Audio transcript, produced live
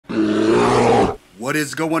What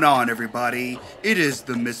is going on, everybody? It is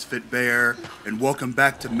the Misfitbear, and welcome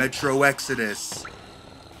back to Metro Exodus.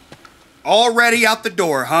 Already out the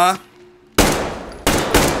door, huh?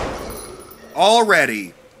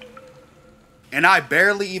 Already. And I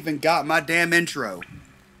barely even got my damn intro.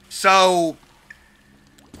 So,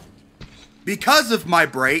 because of my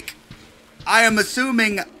break, I am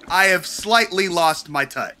assuming I have slightly lost my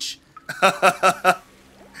touch. So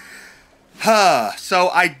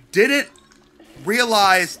I didn't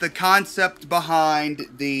realize the concept behind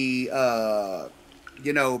the,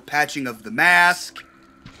 patching of the mask,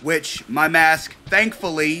 which my mask,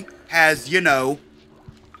 thankfully, has,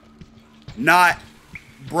 not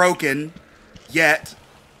broken yet.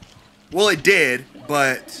 Well, it did,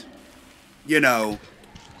 but,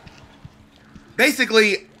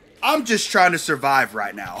 basically, I'm just trying to survive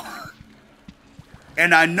right now.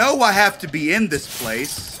 And I know I have to be in this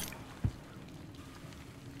place.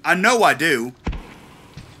 I know I do.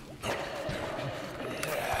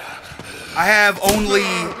 I have only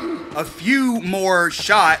a few more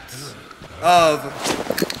shots of...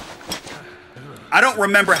 I don't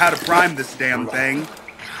remember how to prime this damn thing.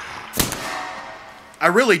 I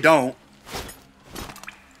really don't.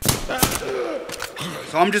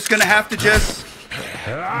 So I'm just gonna have to just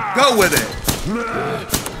go with it.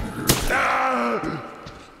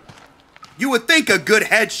 You would think a good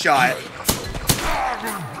headshot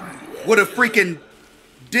would have freaking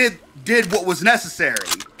did what was necessary,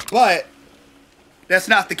 but that's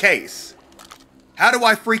not the case. How do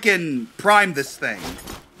I freaking prime this thing?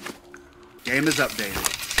 Game is updated.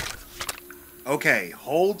 Okay,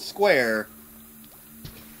 hold square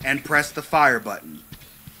and press the fire button.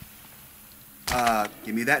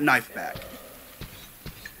 Give me that knife back.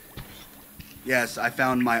 Yes, I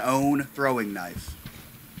found my own throwing knife.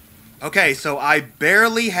 Okay, so I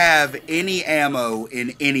barely have any ammo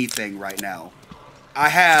in anything right now. I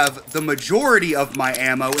have the majority of my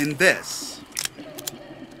ammo in this.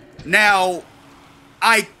 Now,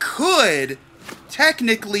 I could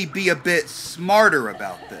technically be a bit smarter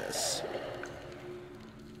about this.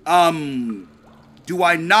 Do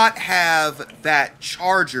I not have that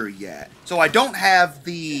charger yet? So I don't have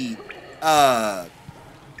the,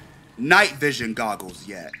 night vision goggles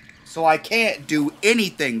yet. So I can't do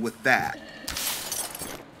anything with that.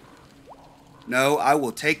 No, I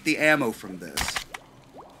will take the ammo from this.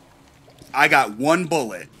 I got one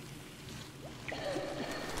bullet.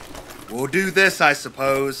 We'll do this, I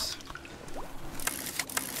suppose.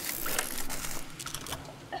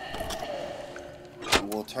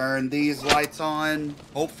 We'll turn these lights on.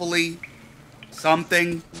 Hopefully,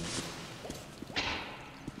 something.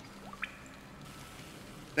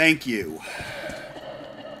 Thank you.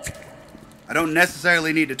 I don't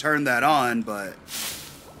necessarily need to turn that on, but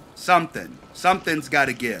something's got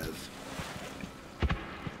to give.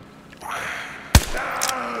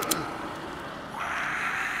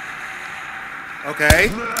 Okay.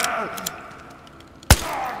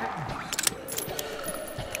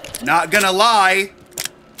 Not gonna lie,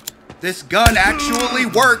 this gun actually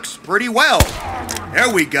works pretty well.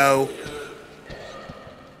 There we go.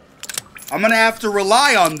 I'm gonna have to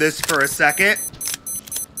rely on this for a second.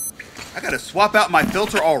 I gotta swap out my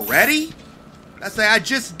filter already? I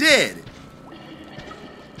just did.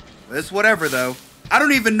 But it's whatever, though. I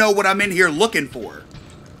don't even know what I'm in here looking for.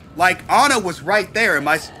 Like, Anna was right there. Am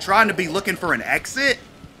I trying to be looking for an exit?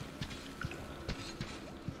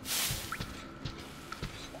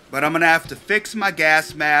 But I'm gonna have to fix my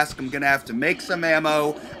gas mask. I'm gonna have to make some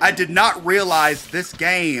ammo. I did not realize this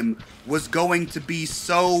game was going to be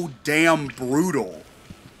so damn brutal.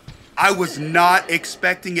 I was not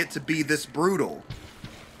expecting it to be this brutal.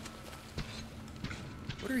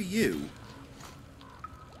 What are you?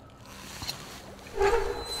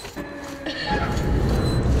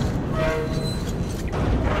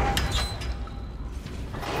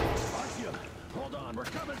 Hold on, we're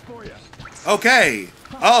coming for you. Okay.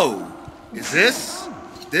 Oh, is this?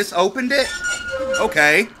 This opened it?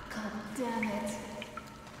 Okay. God damn it.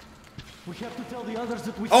 We have to tell the others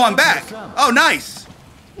that we Oh, I'm back. Oh, nice.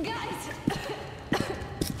 Guys!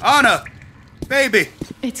 Anna, baby.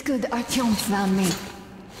 It's good Artyom found me.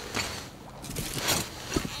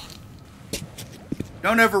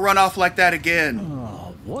 Don't ever run off like that again.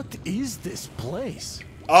 Oh, what is this place?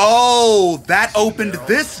 Oh, that opened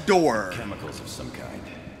this door. Chemicals of some kind.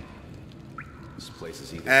 This place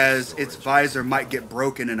is either As its visor might get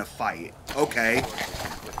broken in a fight. Okay.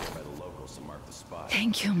 by the locals to mark the spot.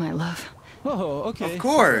 Thank you, my love. Oh, okay. Of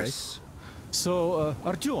course. So,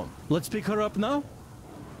 Artyom, let's pick her up now?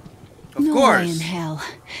 Of No course. way in hell.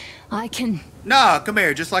 I can. Nah, come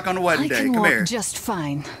here, just like on the wedding I day. can Come walk here. just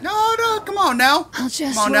fine. No, come on now. I'll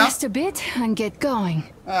just Come on now. rest a bit and get going.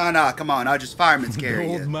 Nah, come on. I'll just fireman's The carry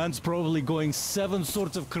old you. man's probably going 7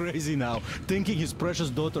 sorts of crazy now, thinking his precious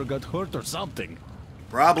daughter got hurt or something.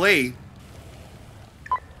 Probably.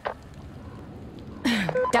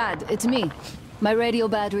 Dad, it's me. My radio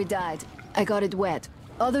battery died. I got it wet.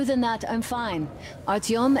 Other than that, I'm fine.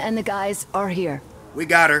 Artyom and the guys are here. We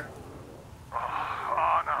got her.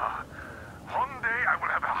 Anna, one day I will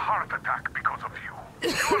have a heart attack because of you.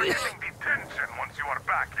 You are getting detention once you are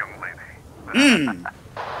back, young lady.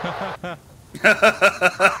 Is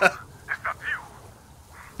that you?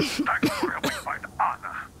 Thanks for helping find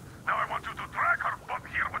Anna. Now I want you to drag her butt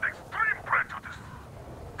here with extreme prejudice.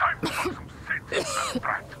 Time to put some sense in that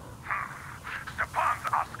brat. Stepan's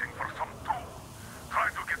asking for some too. Try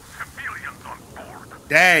to get civilians on board.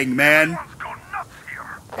 Dang, man. Everyone's go nuts here.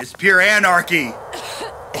 It's pure anarchy.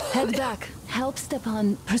 Head back. Help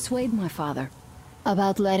Stepan persuade my father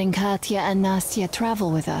about letting Katya and Nastya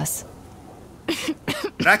travel with us.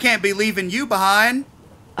 But I can't be leaving you behind.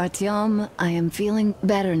 Artyom, I am feeling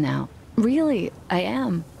better now. Really, I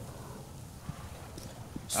am.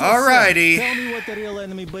 So, Alrighty. Tell me what the real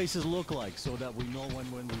enemy bases look like so that we know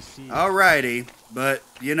when we see it. Alrighty. But,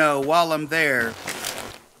 you know, while I'm there,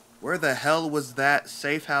 where the hell was that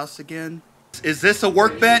safe house again? Is this a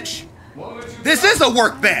workbench? This is a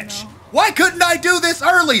workbench! Why couldn't I do this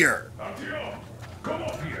earlier? Artyom, come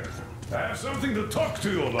up here. I have something to talk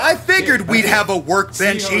to you about. I figured we'd have a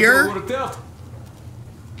workbench here.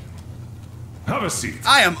 Have a seat.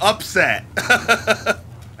 I am upset.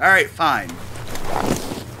 Alright, fine.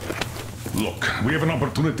 Look, we have an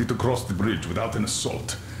opportunity to cross the bridge without an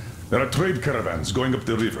assault. There are trade caravans going up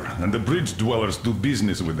the river, and the bridge dwellers do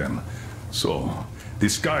business with them. So,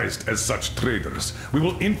 disguised as such traders, we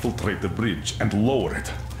will infiltrate the bridge and lower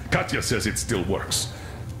it. Katya says it still works.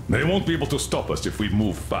 They won't be able to stop us if we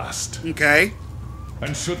move fast. Okay.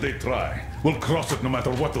 And should they try, we'll cross it no matter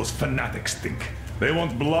what those fanatics think. They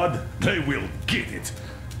want blood, they will get it.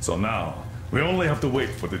 So now, we only have to wait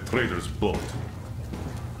for the trader's boat.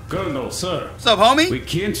 Colonel, sir. What's up, homie? We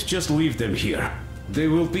can't just leave them here. They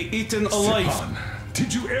will be eaten alive. Stepan,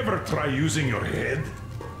 did you ever try using your head?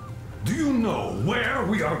 Do you know where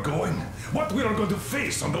we are going? What we are going to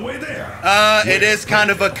face on the way there? It is kind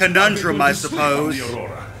of a conundrum, I Are we going to sleep on suppose. the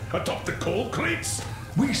Aurora, atop the coal crates?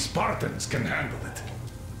 We Spartans can handle it.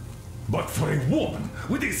 But for a woman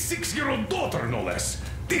with a 6-year-old daughter, no less,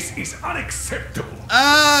 this is unacceptable.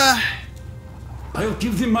 I'll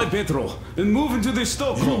give them my bedroll and move into the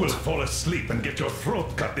stoke. You will fall asleep and get your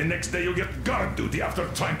throat cut the next day you get guard duty after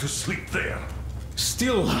trying to sleep there.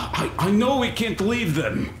 Still, I know we can't leave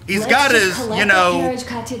them. He's got his, you know, carriage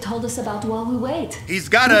Katya told us about while we wait. he's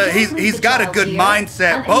got a he's got a good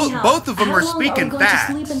mindset. Both of them are speaking How long are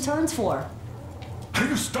we going to sleep in facts. turns for? Are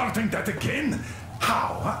you starting that again?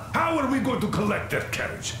 How? How are we going to collect that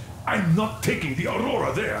carriage? I'm not taking the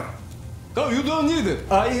Aurora there. Oh, you don't need it.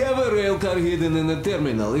 I have a rail car hidden in the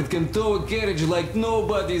terminal. It can tow a carriage like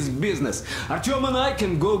nobody's business. Artyom and I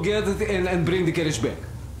can go get it and bring the carriage back.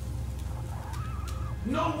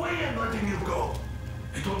 No way I'm letting you go.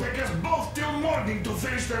 It will take us both till morning to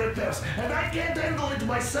finish the repairs, and I can't handle it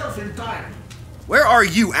myself in time. Where are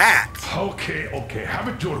you at? Okay, have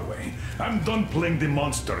it your way. I'm done playing the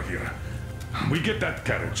monster here. We get that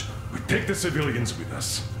carriage. We take the civilians with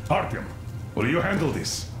us. Artyom, will you handle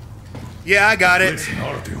this? Yeah, I got it. Listen,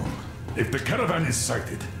 Artyom. If the caravan is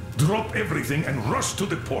sighted, drop everything and rush to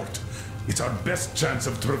the port. It's our best chance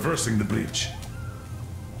of traversing the bridge.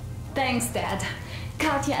 Thanks, Dad.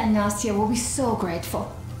 Katya and Nastya will be so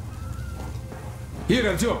grateful. Here,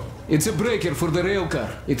 Artyom. It's a breaker for the rail car.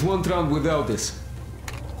 It won't run without this.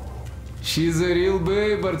 She's a real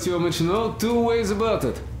babe, Artyomich. No two ways about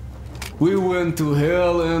it. We went to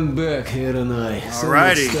hell and back, her and I. So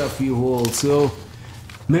much Alrighty. stuff you hold, so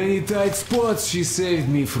many tight spots she saved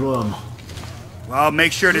me from. Well, I'll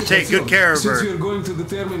make sure to take good care of Since her. you're going to the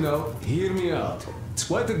terminal, hear me out. It's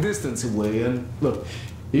quite a distance away, and look,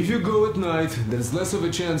 if you go at night, there's less of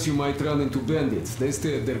a chance you might run into bandits. They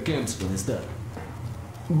stay at their camps when it's dark.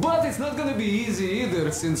 But it's not gonna be easy either,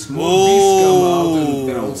 since more beasts come out, and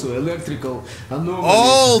they're also electrical anomalies.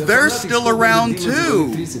 Oh, The they're fanatics still call them around demons of too.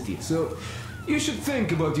 electricity, so you should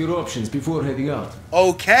think about your options before heading out.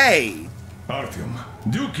 Okay. Artyom,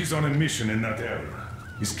 Duke is on a mission in that area.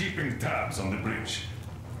 He's keeping tabs on the bridge.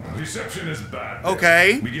 Reception is bad there.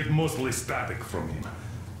 Okay. We get mostly static from him.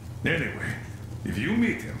 Anyway, if you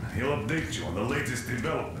meet him, he'll update you on the latest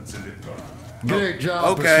developments in the town. Great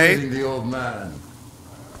job Okay. persuading the old man.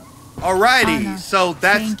 Alrighty, Anna, so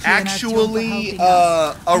that's thank you and Artyom for actually helping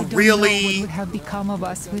us. a I don't know really what would have become of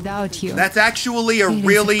us without you. that's actually a It is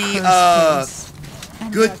really cursed place.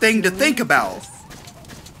 And good that's thing to your think about. interest.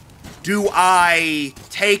 Do I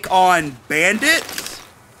take on bandits?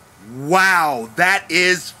 Wow, that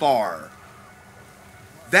is far.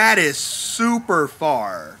 That is super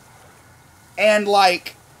far. And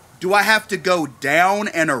like, do I have to go down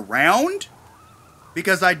and around?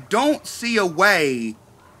 Because I don't see a way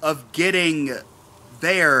of getting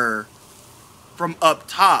there from up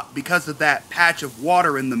top because of that patch of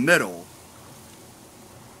water in the middle.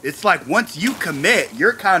 It's like once you commit,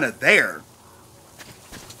 you're kind of there.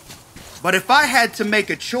 But if I had to make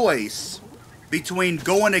a choice between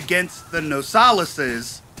going against the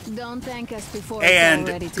Nosalises Don't thank us before and it's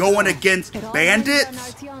all ready to going go. against It all bandits,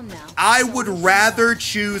 runs on Artyom now, I so would we should rather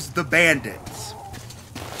choose the bandits.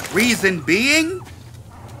 Reason being,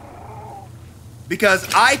 because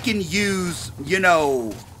I can use, you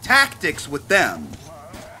know, tactics with them.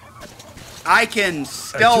 I can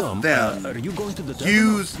stealth Artyom, them, are you going to the terminal?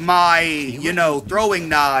 use my, you know, throwing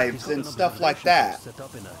knives and stuff like that.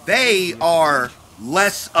 They are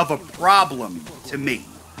less of a problem to me.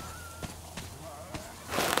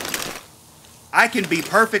 I can be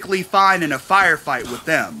perfectly fine in a firefight with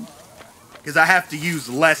them, because I have to use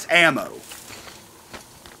less ammo.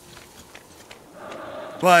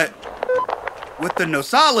 But with the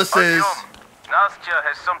Nosalises, Nastya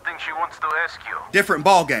has something she wants to ask you. different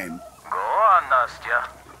ball game. Go on, Nastya.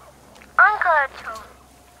 Uncle Artyom,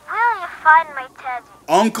 will you find my teddy?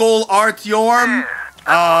 Uncle Artyom?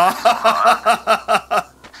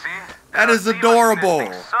 See? That is adorable.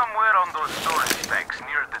 Somewhere on those storage tanks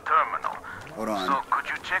near the terminal. Hold on. So could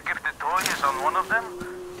you check if the toy is on one of them?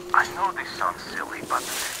 I know this sounds silly, but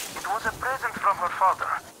it was a present from her father.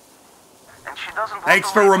 And she doesn't want Thanks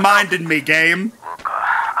to for leave reminding me, game. without- Look,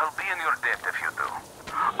 I'll be in your debt if you do.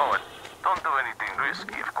 Oh, and don't do anything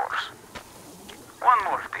risky, of course. One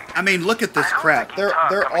more thing. I mean, look at this I heard crap. the guitar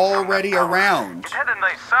They're coming from already that tower. around. It had a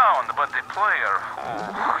nice sound, but the player,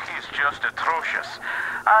 he's just atrocious.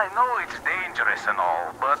 I know it's dangerous and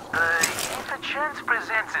all, but if a chance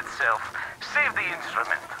presents itself, save the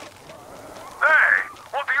instrument. Hey,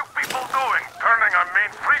 what are you people doing? Turning our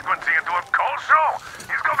main frequency into a call show?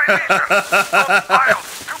 He's got a mission. Don't pile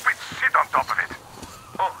stupid shit on top of it.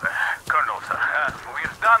 Oh, Colonel, sir, we're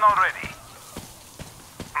done already.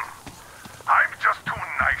 I'm just too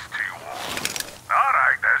nice to you all. All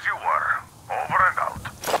right, as you were. Over and out.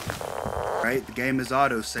 Right, the game is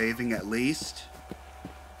auto-saving at least.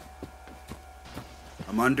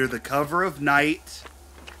 I'm under the cover of night.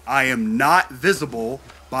 I am not visible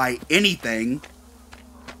by anything.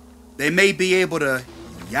 They may be able to,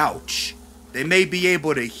 youch, they may be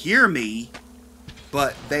able to hear me,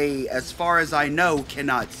 but they, as far as I know,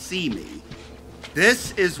 cannot see me.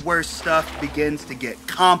 This is where stuff begins to get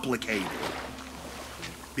complicated.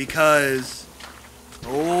 Because,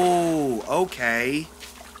 oh, okay.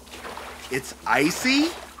 It's icy?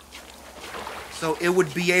 So it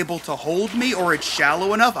would be able to hold me, or it's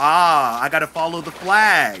shallow enough? Ah, I gotta follow the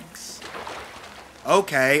flags.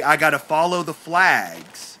 Okay, I gotta follow the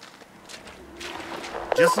flags.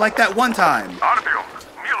 Just like that one time. Artyom,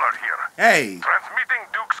 Miller here. Hey. Transmitting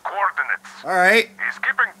Duke's coordinates. Alright. He's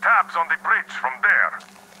keeping tabs on the bridge from there.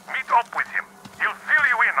 Meet up with him. He'll fill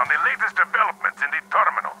you in on the latest developments in the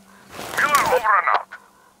terminal. Miller over and out.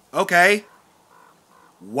 Okay.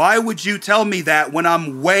 Why would you tell me that when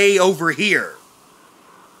I'm way over here?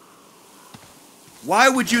 Why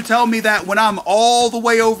would you tell me that when I'm all the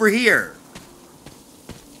way over here?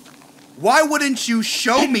 Why wouldn't you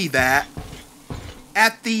show me that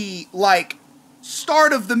at the, like,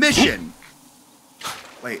 start of the mission?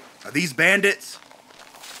 Wait, are these bandits?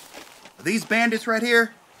 Are these bandits right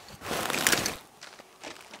here?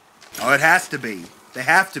 Oh, it has to be. They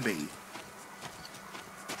have to be.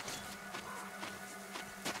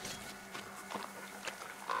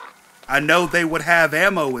 I know they would have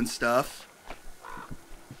ammo and stuff.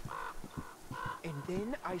 And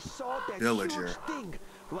then I saw that Villager. huge thing,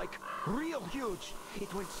 like real huge.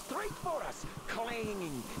 It went straight for us,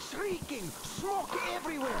 clanging, shrieking, smoke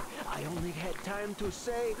everywhere. I only had time to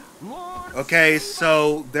say, Lord. Okay,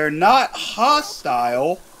 so they're not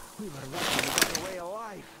hostile. We were lucky we got away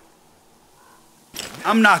alive.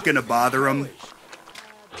 I'm not gonna bother them. What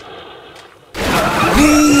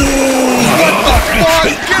the fuck?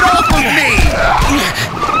 Get off of me!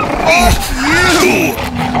 Off you!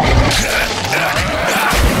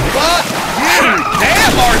 Fuck you!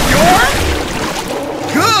 Damn, Artyom!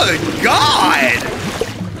 Good God!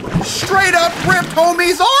 Straight up ripped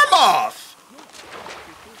homie's arm off!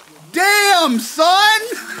 Damn, son!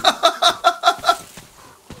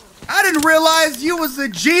 I didn't realize you was a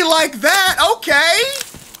G like that. Okay.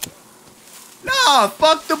 Nah,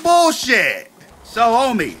 fuck the bullshit. So,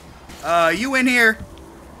 homie, you in here?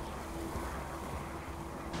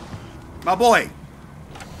 My boy.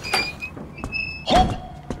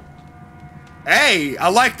 Hey, I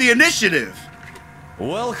like the initiative.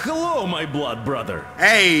 Well, hello, my blood brother.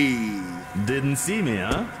 Hey. Didn't see me,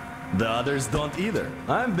 huh? The others don't either.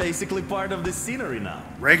 I'm basically part of the scenery now.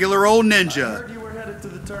 Regular old ninja. I heard you were headed to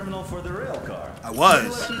the terminal for the rail car. I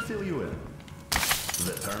was. Let me fill you in.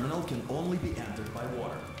 The terminal can only be entered by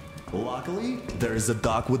water. Luckily, there is a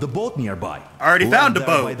dock with a boat nearby. I already found a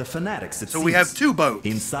boat. By the fanatics, so we have 2 boats.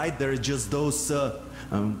 Inside there are just those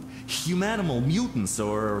humanimal mutants,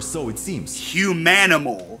 or so it seems.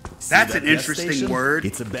 Humanimal. That's an interesting word.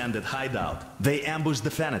 It's a bandit hideout. They ambush the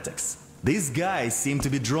fanatics. These guys seem to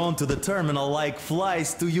be drawn to the terminal like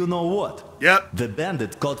flies to you know what. Yep. The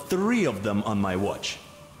bandit caught 3 of them on my watch.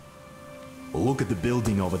 Look at the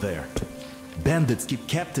building over there. Bandits keep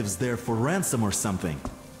captives there for ransom or something.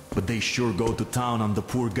 But they sure go to town on the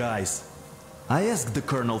poor guys. I asked the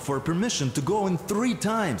colonel for permission to go in 3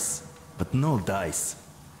 times, but no dice.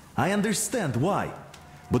 I understand why,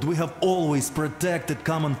 but we have always protected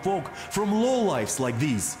common folk from lowlifes like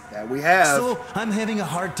these. That we have. So I'm having a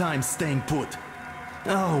hard time staying put.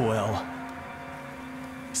 Oh well.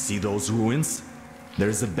 See those ruins?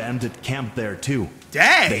 There's a bandit camp there too.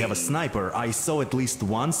 Dang! They have a sniper. I saw at least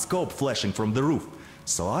 1 scope flashing from the roof.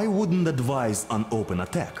 So I wouldn't advise an open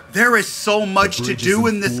attack. There is so much to do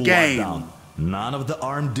in this game. None of the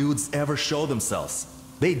armed dudes ever show themselves.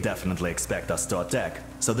 They definitely expect us to attack,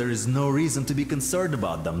 so there is no reason to be concerned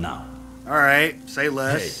about them now. Alright, say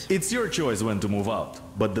less. Hey, it's your choice when to move out,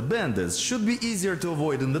 but the bandits should be easier to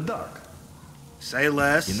avoid in the dark. Say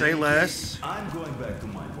less, say less. I'm going back to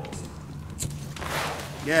my post.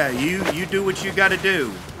 Yeah, you do what you gotta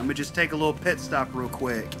do. I'm gonna just take a little pit stop real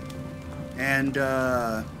quick. And,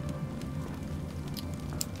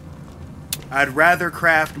 I'd rather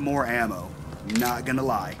craft more ammo. Not gonna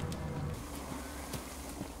lie.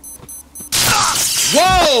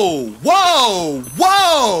 Whoa! Whoa!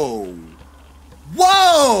 Whoa!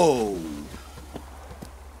 Whoa!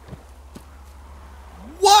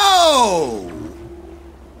 Whoa!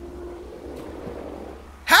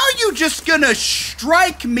 How are you just gonna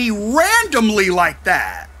strike me randomly like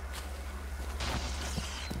that?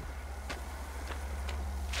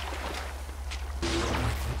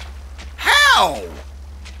 How?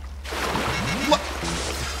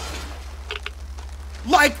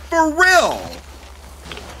 Like, for real?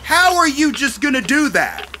 How are you just gonna do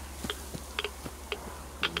that?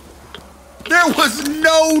 There was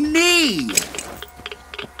no need.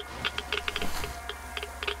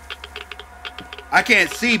 I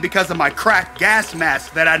can't see because of my cracked gas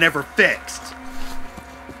mask that I never fixed.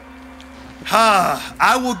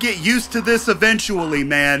 I will get used to this eventually,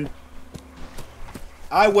 man.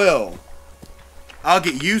 I will. I'll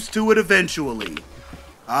get used to it eventually.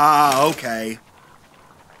 Ah, okay.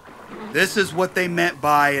 This is what they meant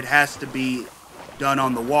by it has to be done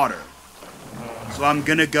on the water. So I'm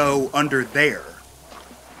gonna go under there.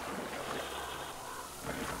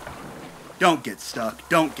 Don't get stuck.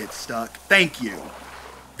 Don't get stuck. Thank you.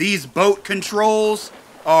 These boat controls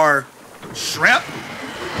are shrimp.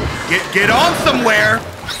 Get on somewhere.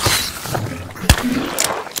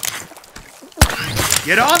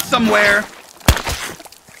 Get on somewhere.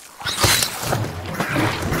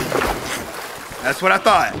 That's what I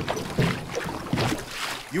thought.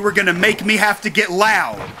 You were gonna make me have to get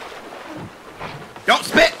loud. Don't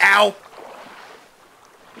spit, ow.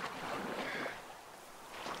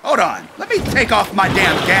 Hold on. Let me take off my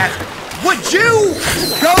damn gas. Would you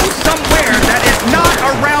go somewhere that is not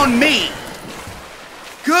around me?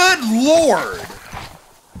 Good Lord.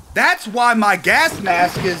 That's why my gas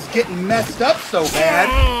mask is getting messed up so bad.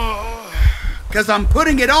 Because I'm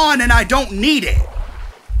putting it on and I don't need it.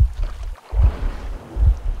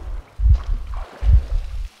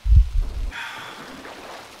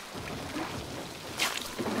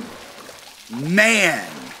 Man,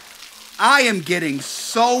 I am getting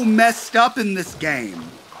so messed up in this game.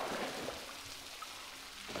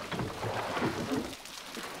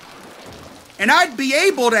 And I'd be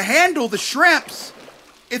able to handle the shrimps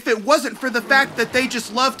if it wasn't for the fact that they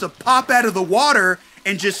just love to pop out of the water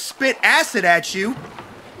and just spit acid at you.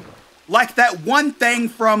 Like that one thing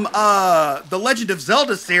from the Legend of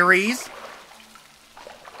Zelda series.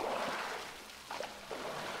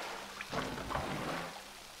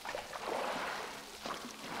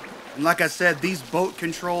 And like I said, these boat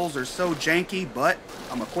controls are so janky, but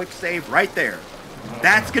I'm a quick save right there.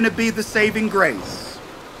 That's gonna be the saving grace.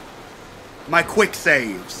 my quick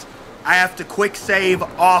saves. I have to quick save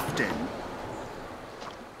often.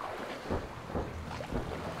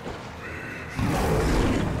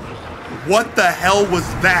 What the hell was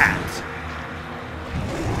that?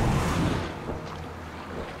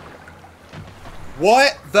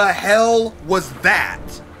 What the hell was that?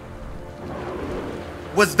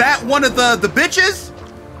 Was that one of the bitches?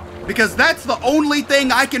 Because that's the only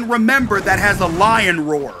thing I can remember that has a lion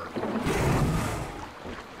roar.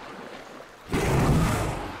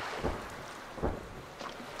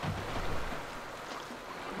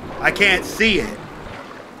 I can't see it.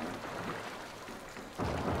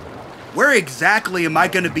 Where exactly am I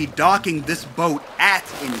going to be docking this boat at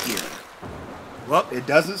in here? Well, it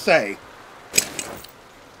doesn't say.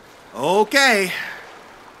 Okay.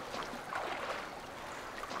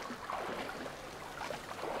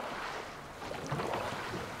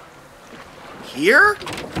 Here?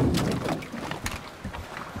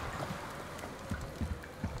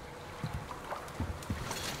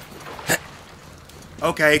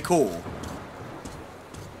 Okay, cool.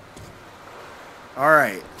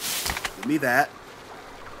 Alright. Give me that.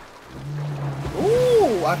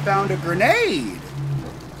 Ooh, I found a grenade.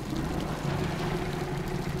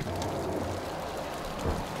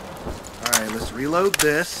 Alright, let's reload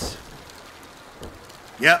this.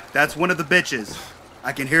 Yep, that's one of the bitches.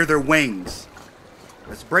 I can hear their wings.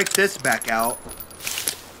 Let's break this back out.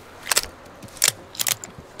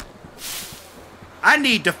 I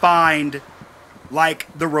need to find, like,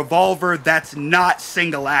 the revolver that's not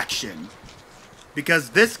single action. Because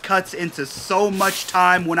this cuts into so much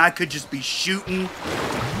time when I could just be shooting.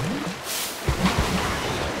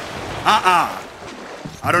 I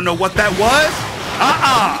don't know what that was.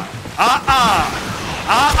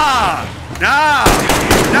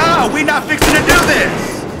 Nah, we not fixing to do this.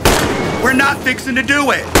 We're not fixing to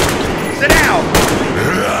do it. Sit down.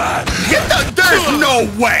 There's no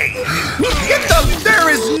way. There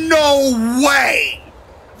is no way.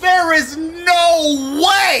 There is no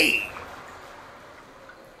way.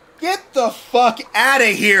 Get the fuck out of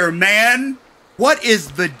here, man. What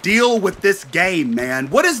is the deal with this game, man?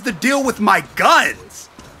 What is the deal with my guns?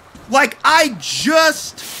 Like, I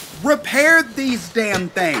just repaired these damn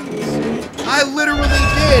things. I literally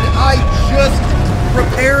did. I just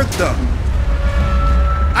repaired them.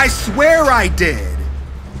 I swear I did.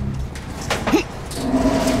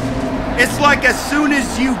 It's like as soon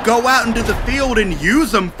as you go out into the field and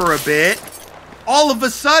use them for a bit, all of a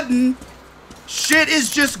sudden, shit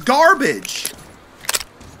is just garbage.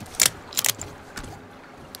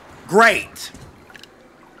 Great.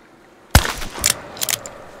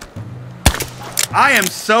 I am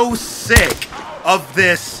so sick of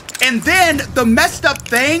this. And then the messed up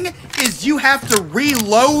thing is you have to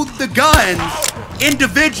reload the guns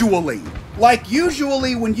individually. Like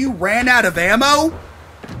usually when you ran out of ammo,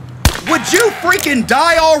 would you freaking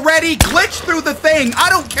die already? Glitch through the thing. I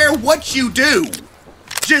don't care what you do.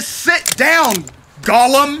 Just sit down,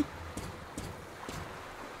 Gollum.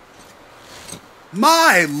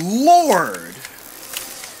 My lord.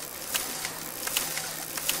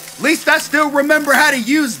 At least I still remember how to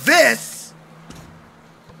use this.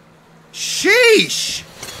 Sheesh.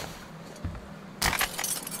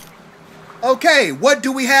 Okay, what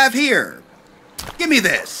do we have here? Give me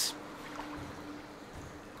this.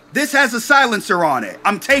 This has a silencer on it.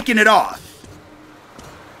 I'm taking it off.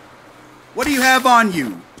 What do you have on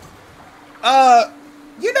you?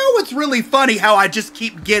 You know what's really funny how I just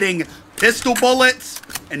keep getting pistol bullets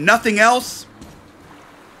and nothing else?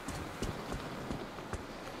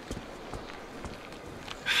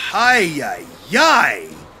 Hi-yi-yi.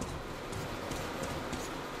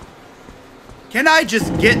 Can I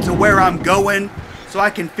just get to where I'm going so I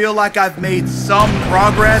can feel like I've made some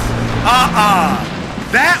progress?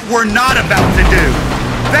 That we're not about to do.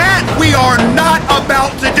 That we are not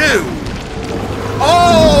about to do.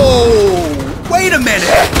 Oh, wait a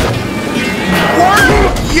minute.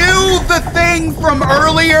 Weren't you the thing from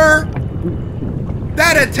earlier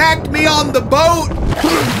that attacked me on the boat?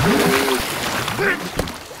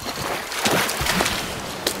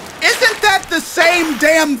 Isn't that the same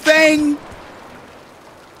damn thing?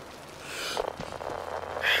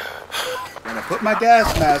 I'm gonna put my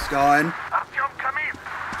gas mask on.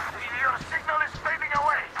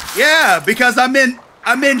 Yeah, because I'm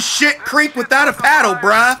in shit creek without a paddle,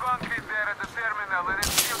 bruh.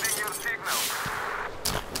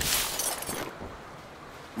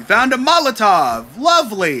 You found a Molotov.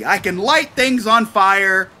 Lovely. I can light things on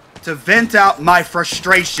fire to vent out my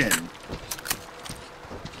frustration.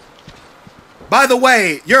 By the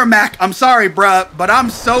way, you're Mac. I'm sorry, bruh, but I'm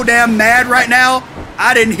so damn mad right now.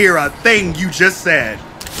 I didn't hear a thing you just said.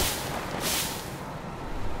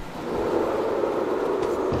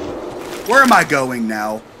 Where am I going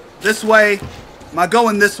now? This way? Am I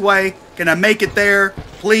going this way? Can I make it there?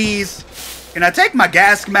 Please? Can I take my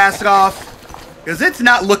gas mask off? Because it's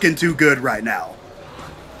not looking too good right now.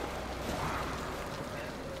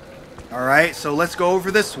 Alright, so let's go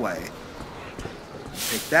over this way.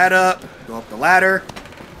 Pick that up. Go up the ladder.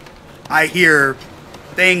 I hear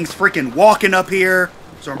things freaking walking up here.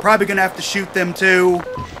 So I'm probably going to have to shoot them too.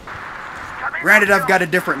 Granted, I've got a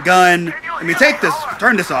different gun. Let me take this.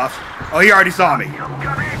 Turn this off. Oh, he already saw me.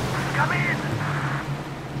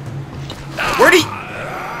 Where'd he...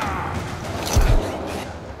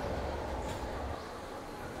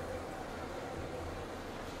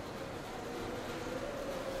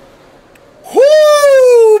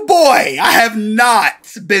 Whoo, boy! I have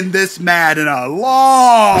not been this mad in a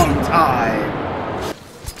long time.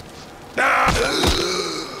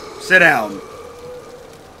 Sit down.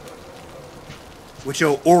 With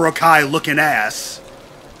your Urukai-looking ass.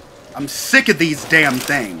 I'm sick of these damn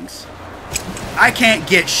things. I can't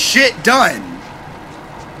get shit done.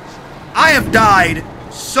 I have died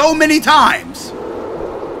so many times.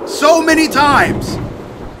 So many times.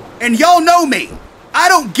 And y'all know me. I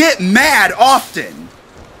don't get mad often.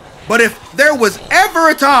 But if there was ever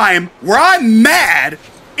a time where I'm mad,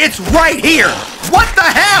 it's right here. What the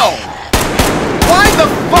hell? Why the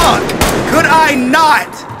fuck could I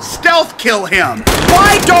not stealth kill him?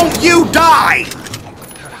 Why don't you die?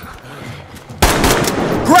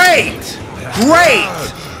 Great! Great!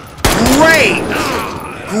 Great!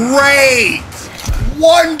 Great!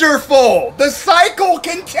 Wonderful! The cycle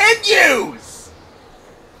continues!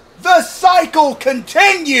 The cycle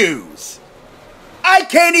continues! I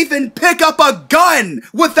can't even pick up a gun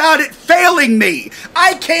without it failing me!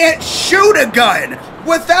 I can't shoot a gun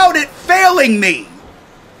without it failing me!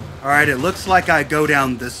 Alright, it looks like I go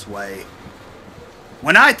down this way.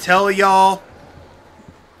 When I tell y'all,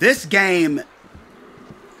 this game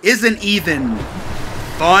isn't even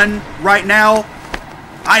fun right now,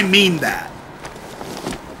 I mean that.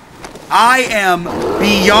 I am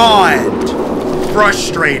beyond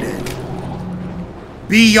frustrated.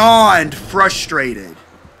 Beyond frustrated.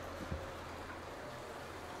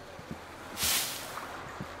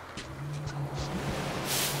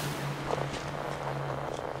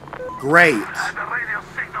 Great. The radio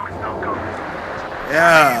signal is no good.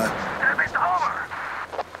 Yeah. Damn it, over.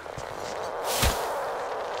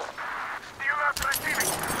 Still not receiving.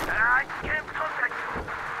 I can't contact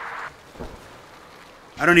you.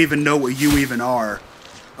 I don't even know what you even are.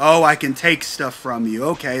 Oh, I can take stuff from you.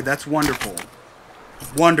 Okay, that's wonderful.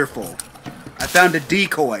 Wonderful. I found a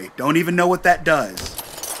decoy. Don't even know what that does.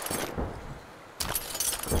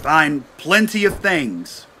 Find plenty of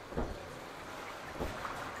things.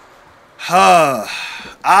 Huh.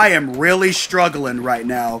 I am really struggling right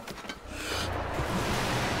now.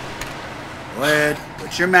 Go ahead.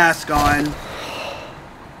 Put your mask on.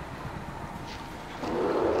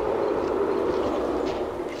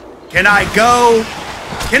 Can I go?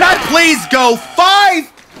 Can I please go?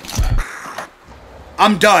 5?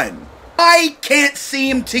 I'm done. I can't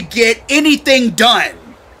seem to get anything done.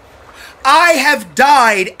 I have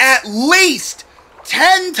died at least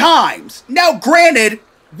 10 times. Now, granted,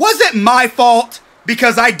 was it my fault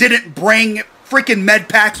because I didn't bring freaking med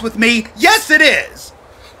packs with me? Yes, it is.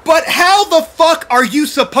 But how the fuck are you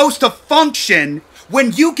supposed to function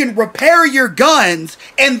when you can repair your guns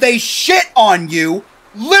and they shit on you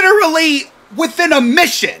literally within a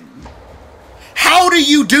mission? How do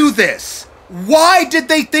you do this? Why did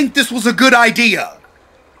they think this was a good idea?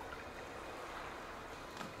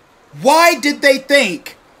 Why did they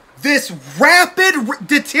think this rapid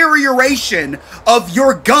deterioration of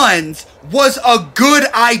your guns was a good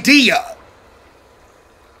idea?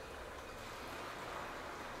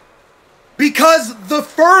 Because the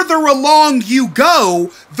further along you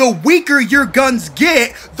go, the weaker your guns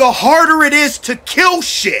get, the harder it is to kill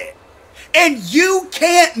shit. And you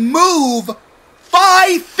can't move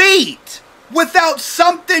 5 feet without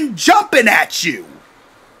something jumping at you.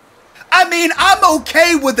 I mean, I'm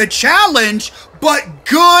okay with a challenge, but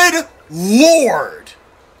good Lord.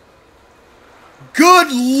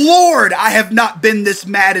 Good Lord, I have not been this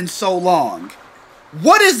mad in so long.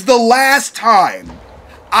 What is the last time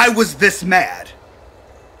I was this mad?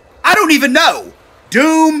 I don't even know.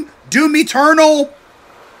 Doom Eternal,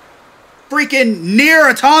 freaking Nier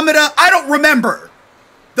Automata, I don't remember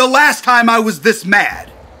the last time I was this mad.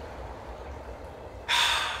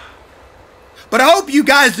 But I hope you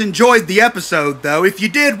guys enjoyed the episode, though. If you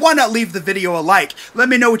did, why not leave the video a like? Let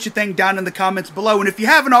me know what you think down in the comments below. And if you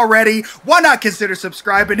haven't already, why not consider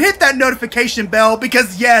subscribing? Hit that notification bell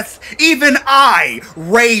because, yes, even I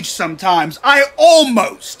rage sometimes. I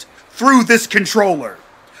almost through this controller.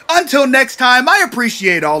 Until next time, I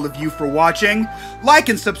appreciate all of you for watching. Like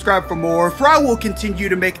and subscribe for more, for I will continue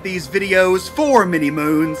to make these videos for many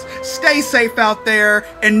moons. Stay safe out there,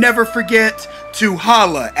 and never forget to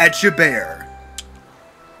holla at your bear.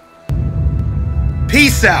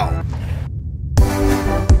 Peace out.